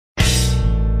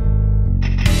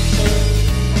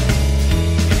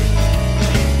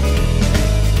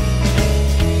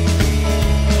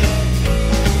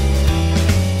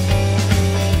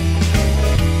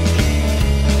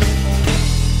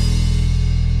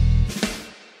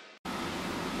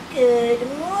Good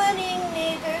morning,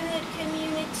 neighborhood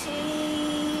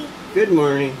community. Good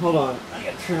morning. Hold on. I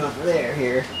gotta turn off there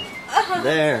here.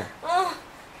 There.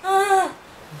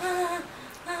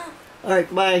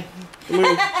 Alright, bye. Good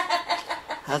morning.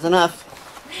 That's enough.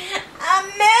 I'm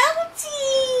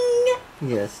melting.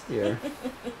 Yes, dear.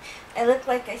 I look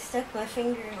like I stuck my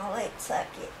finger in a light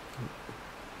socket.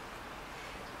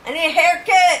 I need a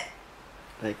haircut.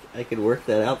 I could work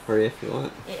that out for you if you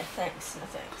want. Yeah, thanks. No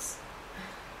thanks.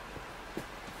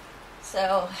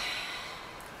 So,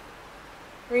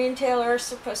 Bree and Taylor are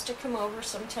supposed to come over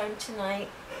sometime tonight.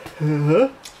 Uh-huh.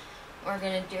 We're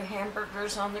going to do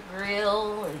hamburgers on the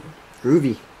grill and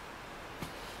Groovy.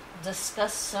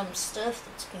 discuss some stuff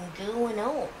that's been going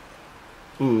on.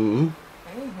 Mm-hmm.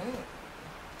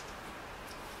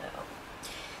 So,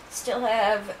 still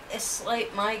have a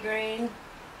slight migraine.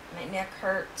 My neck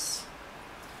hurts.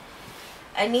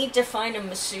 I need to find a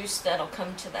masseuse that'll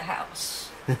come to the house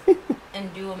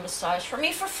and do a massage for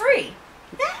me for free.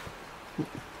 Yeah.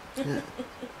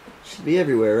 Should be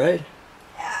everywhere, right?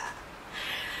 Yeah.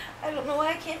 I don't know why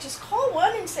I can't just call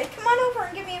one and say, come on over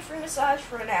and give me a free massage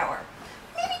for an hour.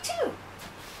 Maybe two.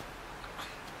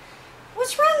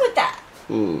 What's wrong with that?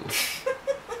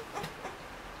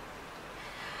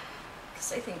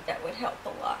 Because I think that would help a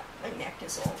lot. My neck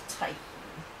is all tight.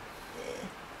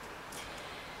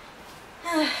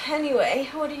 Anyway,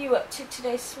 what are you up to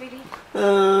today, sweetie?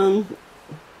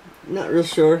 Not real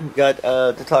sure. Got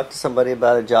to talk to somebody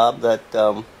about a job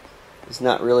that is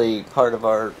not really part of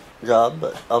our job,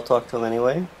 but I'll talk to him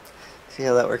anyway. See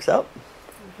how that works out.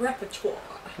 Repertoire.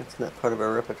 It's not part of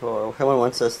our repertoire. Someone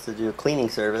wants us to do a cleaning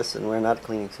service, and we're not a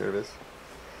cleaning service.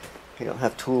 We don't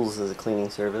have tools as a cleaning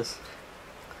service.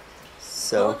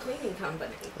 So, Well, a cleaning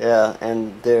company. yeah,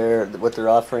 and what they're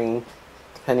offering,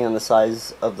 depending on the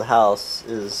size of the house,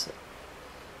 is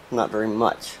not very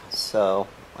much. So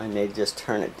I may just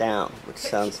turn it down, which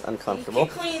sounds uncomfortable. You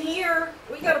can clean here.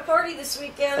 We got a party this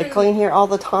weekend. I clean here all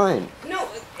the time. No,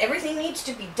 everything needs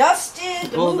to be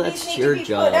dusted. The Well, movies that's need your to be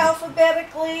job. put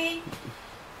alphabetically.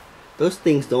 Those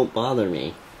things don't bother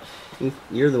me.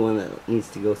 You're the one that needs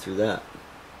to go through that.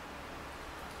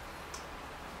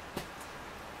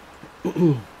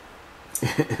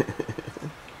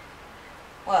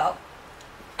 Well,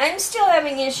 I'm still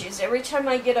having issues. Every time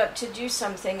I get up to do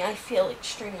something, I feel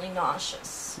extremely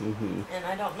nauseous. And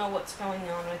I don't know what's going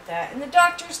on with that. And the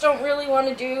doctors don't really want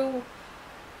to do...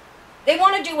 They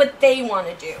want to do what they want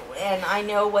to do. And I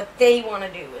know what they want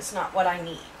to do is not what I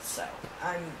need. So,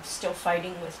 I'm still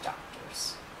fighting with doctors.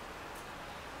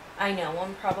 I know,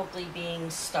 I'm probably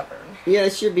being stubborn.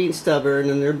 Yes, you're being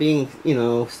stubborn, and they're being,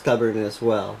 stubborn as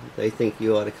well. They think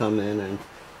you ought to come in and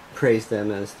praise them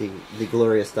as the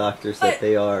glorious doctors that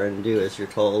they are and do as you're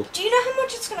told. Do you know how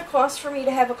much it's going to cost for me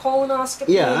to have a colonoscopy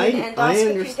Yeah, and an endoscopy? I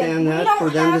understand that. We don't for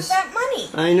them have to, that money.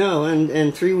 I know,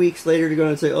 and 3 weeks later to go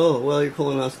and say, oh, well, your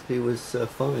colonoscopy was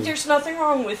fine. There's nothing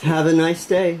wrong with you. Have a nice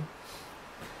day.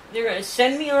 They're going to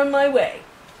send me on my way.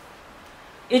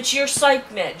 It's your psych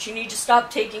meds. You need to stop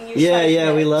taking your psych meds.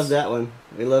 Yeah, we love that one.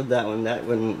 We love that one. That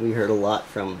one we heard a lot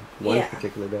from one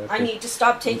particular doctor. I need to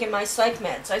stop taking my psych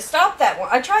meds. I stopped that one.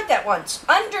 I tried that once.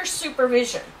 Under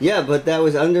supervision. Yeah, but that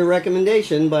was under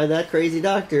recommendation by that crazy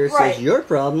doctor. It Right. says your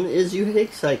problem is you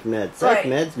take psych meds. Psych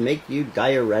meds make you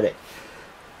diuretic.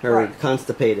 Or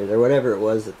constipated, or whatever it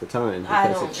was at the time. I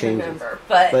Because don't it changes. remember.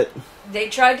 But they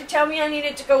tried to tell me I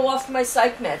needed to go off my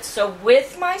psych meds. So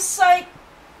with my psych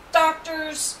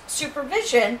doctor's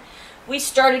supervision, we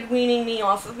started weaning me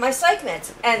off of my psych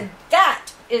meds. And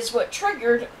that is what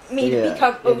triggered me to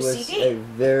become OCD. It was a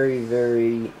very,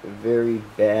 very, very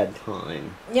bad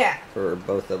time for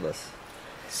both of us.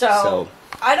 So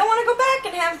I don't want to go back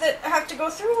and have to go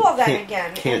through all that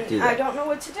again. Can't do that. I don't know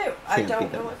what to do. I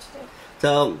don't know what to do.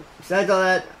 So, besides all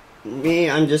that, we're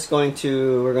going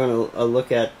to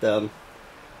look at the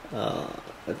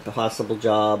possible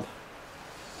job.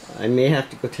 I may have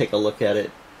to go take a look at it,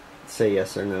 say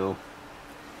yes or no.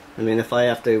 I mean, if I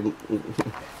have to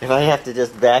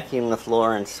just vacuum the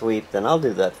floor and sweep, then I'll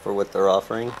do that for what they're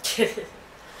offering.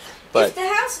 But if the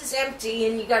house is empty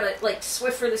and you gotta like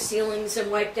Swiffer the ceilings and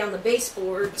wipe down the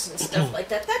baseboards and stuff like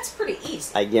that, that's pretty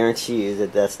easy. I guarantee you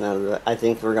that that's not. I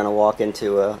think we're going to walk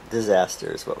into a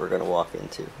disaster. Is what we're going to walk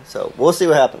into. So we'll see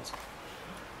what happens.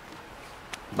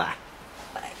 Bye.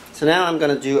 So now I'm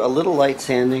going to do a little light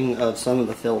sanding of some of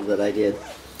the film that I did.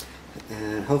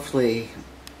 And hopefully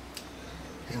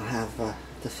I don't have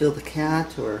to fill the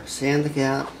cat or sand the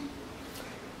cat.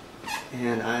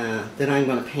 And then I'm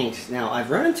going to paint. Now I've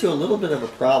run into a little bit of a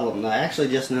problem. I actually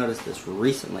just noticed this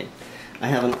recently. I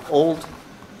have an old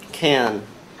can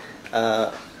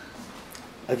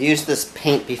I've used this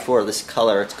paint before, this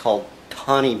color. It's called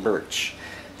Tawny Birch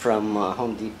from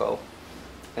Home Depot.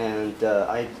 And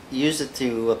I used it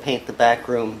to paint the back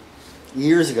room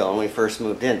years ago when we first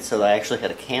moved in, so I actually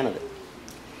had a can of it.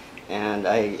 And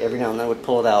I every now and then would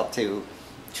pull it out to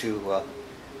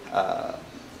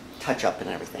touch up and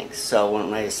everything. So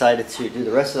when I decided to do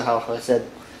the rest of the house, I said,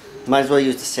 might as well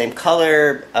use the same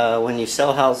color. When you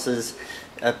sell houses,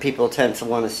 people tend to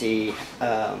want to see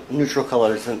neutral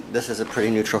colors, and this is a pretty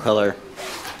neutral color.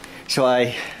 So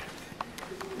I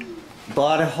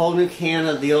bought a whole new can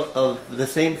of the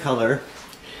same color,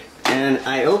 and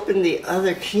I opened the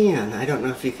other can. I don't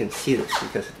know if you can see this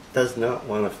because it does not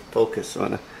want to focus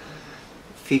on a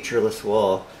featureless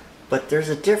wall, but there's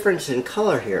a difference in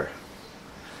color here.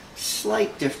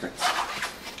 Slight difference.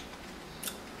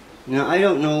 Now I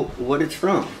don't know what it's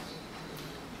from.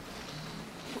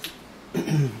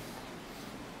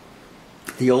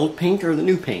 The old paint or the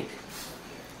new paint.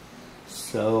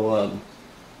 So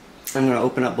I'm going to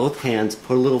open up both cans,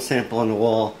 put a little sample on the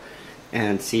wall,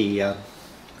 and see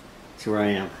where I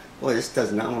am. Boy, this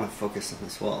does not want to focus on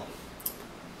this wall.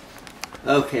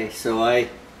 Okay, so I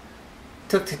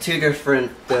took the two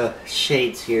different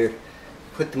shades here,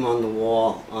 put them on the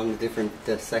wall on the different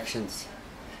sections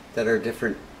that are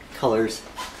different colors,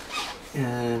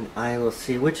 and I will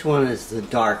see which one is the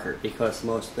darker, because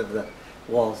most of the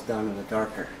wall's done in the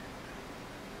darker.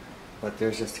 But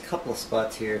there's just a couple of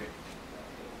spots here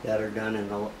that are done in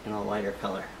a lighter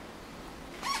color.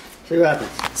 See what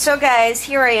happens. So guys,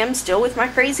 here I am still with my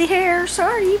crazy hair.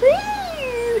 Sorry.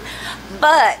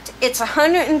 But it's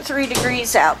 103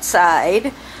 degrees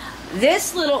outside.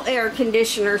 This little air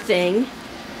conditioner thing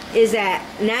is at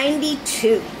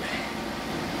 92.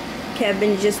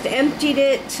 Kevin just emptied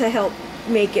it to help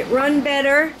make it run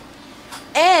better.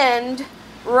 And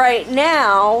right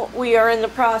now we are in the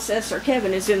process, or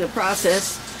Kevin is in the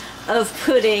process, of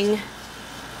putting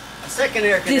the second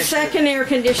air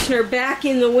conditioner back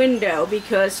in the window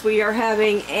because we are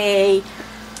having a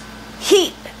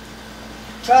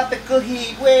tropical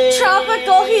heat wave.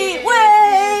 Tropical heat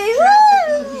wave.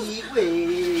 Tropical heat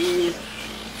wave.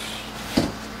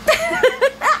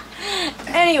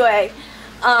 Anyway,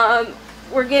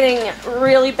 we're getting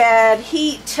really bad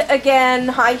heat again.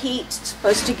 High heat. It's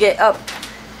supposed to get up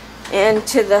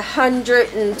into the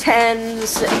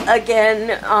 110s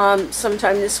again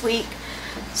sometime this week.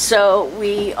 So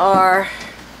we are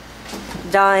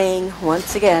dying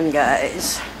once again,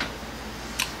 guys.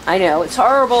 I know, it's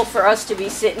horrible for us to be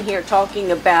sitting here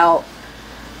talking about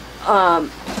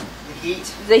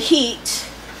the heat.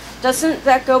 Doesn't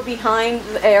that go behind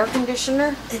the air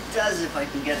conditioner? It does if I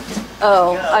can get it to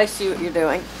Oh, go. I see what you're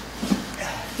doing.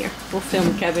 Here, we'll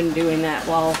film Kevin doing that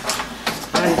while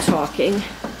I'm talking.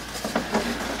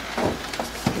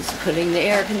 He's putting the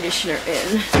air conditioner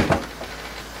in.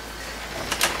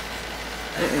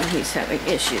 He's having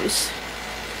issues.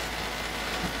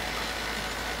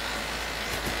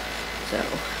 So,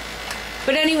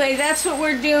 but anyway, that's what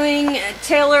we're doing.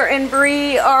 Taylor and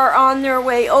Bree are on their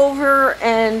way over,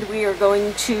 and we are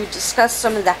going to discuss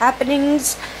some of the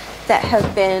happenings that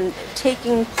have been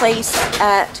taking place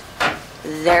at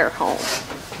their home.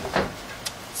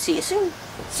 See you soon.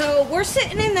 So we're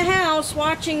sitting in the house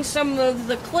watching some of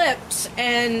the clips,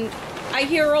 and I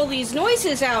hear all these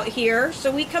noises out here,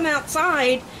 so we come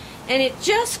outside, and it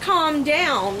just calmed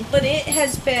down, but it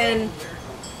has been,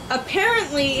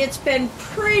 apparently it's been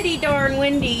pretty darn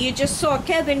windy. You just saw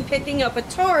Kevin picking up a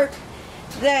tarp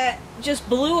that just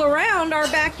blew around our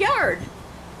backyard.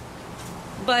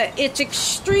 But it's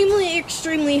extremely,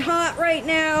 extremely hot right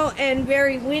now and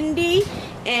very windy,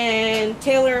 and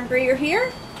Taylor and Bree are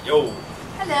here. Yo.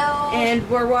 Hello. And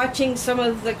we're watching some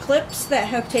of the clips that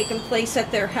have taken place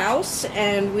at their house,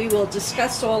 and we will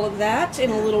discuss all of that in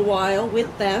a little while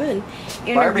with them and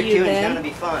interview Barbecuing's them. gonna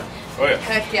be fun. Oh yeah.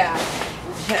 Heck yeah.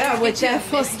 Yeah, with that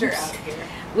Mister out here.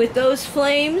 with those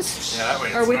flames, Yeah, that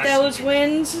way or it's with nice those and-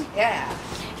 winds. Yeah.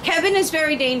 Kevin is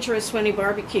very dangerous when he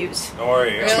barbecues. Don't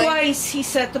worry. Really? Twice he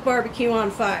set the barbecue on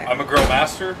fire. I'm a grill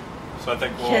master, so I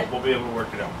think Yeah. we'll be able to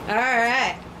work it out. All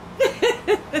right.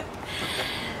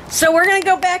 So we're gonna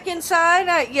go back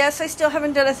inside. Yes, I still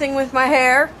haven't done a thing with my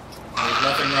hair. There's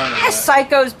nothing wrong with Yes, that.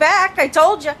 Psycho's back. I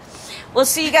told you. We'll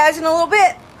see you guys in a little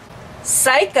bit.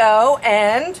 Psycho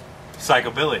and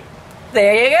Psycho Billy.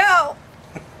 there you go.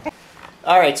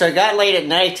 Alright, so it got late at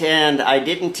night, and I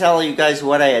didn't tell you guys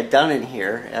what I had done in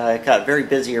here. It got very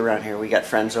busy around here. We got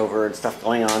friends over and stuff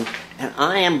going on, and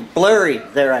I am blurry.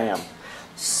 There I am.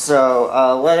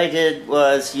 So what I did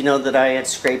was, you know that I had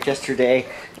scraped yesterday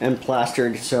and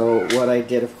plastered, so what I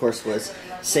did, of course, was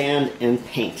sand and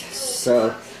paint.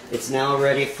 So It's now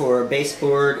ready for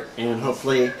baseboard, and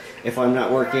hopefully, if I'm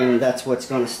not working, that's what's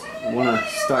going to want to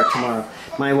start tomorrow.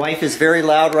 My wife is very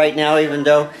loud right now, even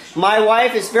though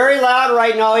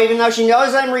she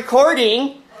knows I'm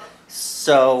recording.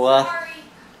 So,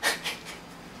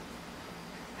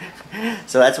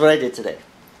 so that's what I did today.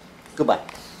 Goodbye.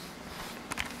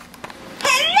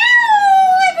 Hello,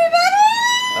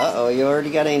 everybody! Uh-oh, you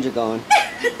already got Angel going.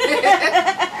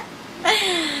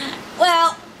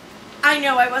 Well, I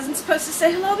know I wasn't supposed to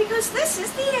say hello because this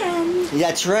is the end.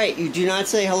 That's right. You do not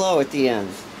say hello at the end.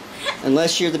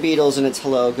 Unless you're the Beatles and it's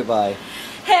hello, goodbye.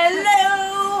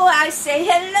 Hello, I say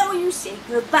hello, you say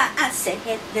goodbye, I say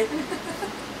hello.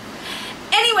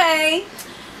 Anyway,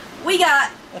 we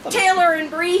got Taylor and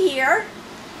Bree here,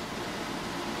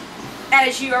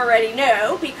 as you already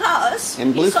know, because...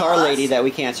 And Blue Car Lady that we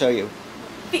can't show you.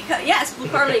 Because, yes, Blue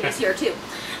Car Lady's here too.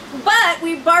 But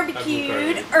we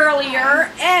barbecued earlier,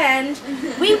 and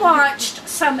we watched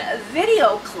some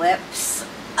video clips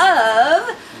of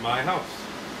My house.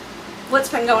 what's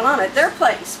been going on at their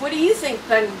place. What do you think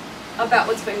about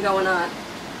what's been going on?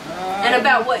 And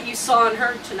about what you saw and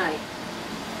heard tonight?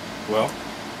 Well,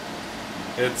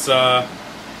 it's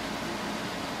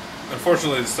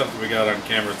unfortunately the stuff that we got on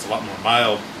camera, it's a lot more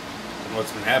mild than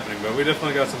what's been happening, but we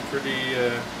definitely got some pretty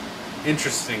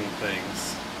interesting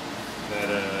things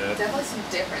that Definitely some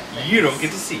different things. you don't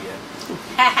get to see yet.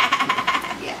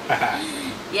 Yeah.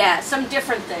 Yeah, some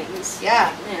different things.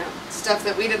 Yeah. Yeah. Stuff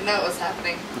that we didn't know was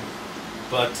happening.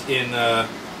 But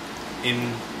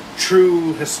in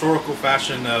true historical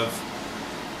fashion of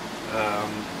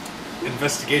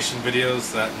investigation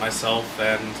videos that myself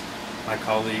and my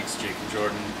colleagues, Jake and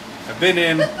Jordan, have been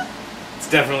in, it's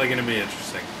definitely going to be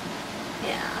interesting.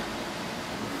 Yeah.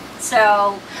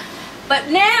 So, but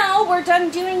now we're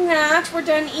done doing that, we're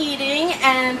done eating,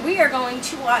 and we are going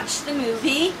to watch the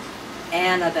movie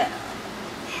Annabelle.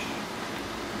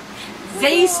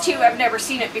 These two have never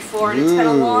seen it before, and it's been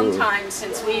a long time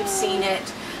since we've seen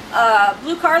it.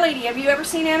 Blue Car Lady, have you ever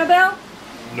seen Annabelle?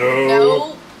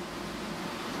 No.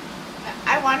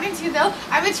 I wanted to though.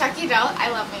 I'm a Chucky doll. I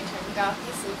love my Chucky doll.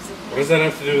 He sleeps with me. What does that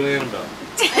have to do with Annabelle?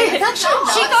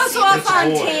 She goes off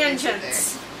on toy.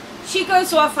 tangents. She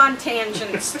goes off on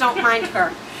tangents. Don't mind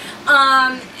her.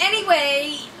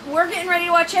 Anyway, we're getting ready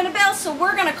to watch Annabelle, so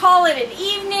we're gonna call it an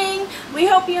evening. We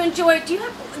hope you enjoyed. Do you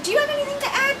have anything to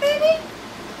add, baby?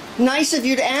 Nice of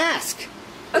you to ask.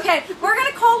 Okay, we're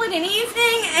gonna call it an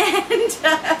evening, and it's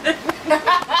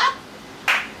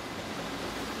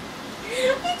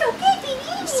okay, baby.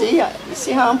 You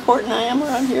see how important I am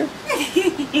around here?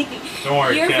 Don't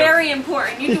worry, You're Kev. very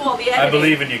important. You do all the editing. I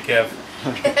believe in you, Kev.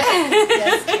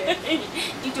 Yes, dear.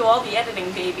 You do all the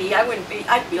editing, baby.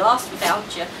 I'd be lost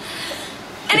without you.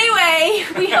 Anyway,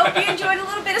 we hope you enjoyed a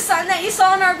little bit of something that you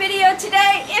saw in our video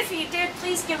today. If you did,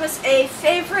 please give us a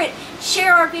favorite,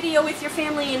 share our video with your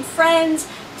family and friends.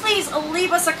 Please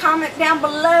leave us a comment down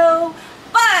below.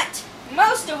 But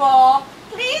most of all,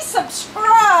 please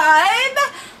subscribe,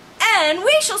 and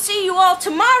we shall see you all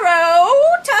tomorrow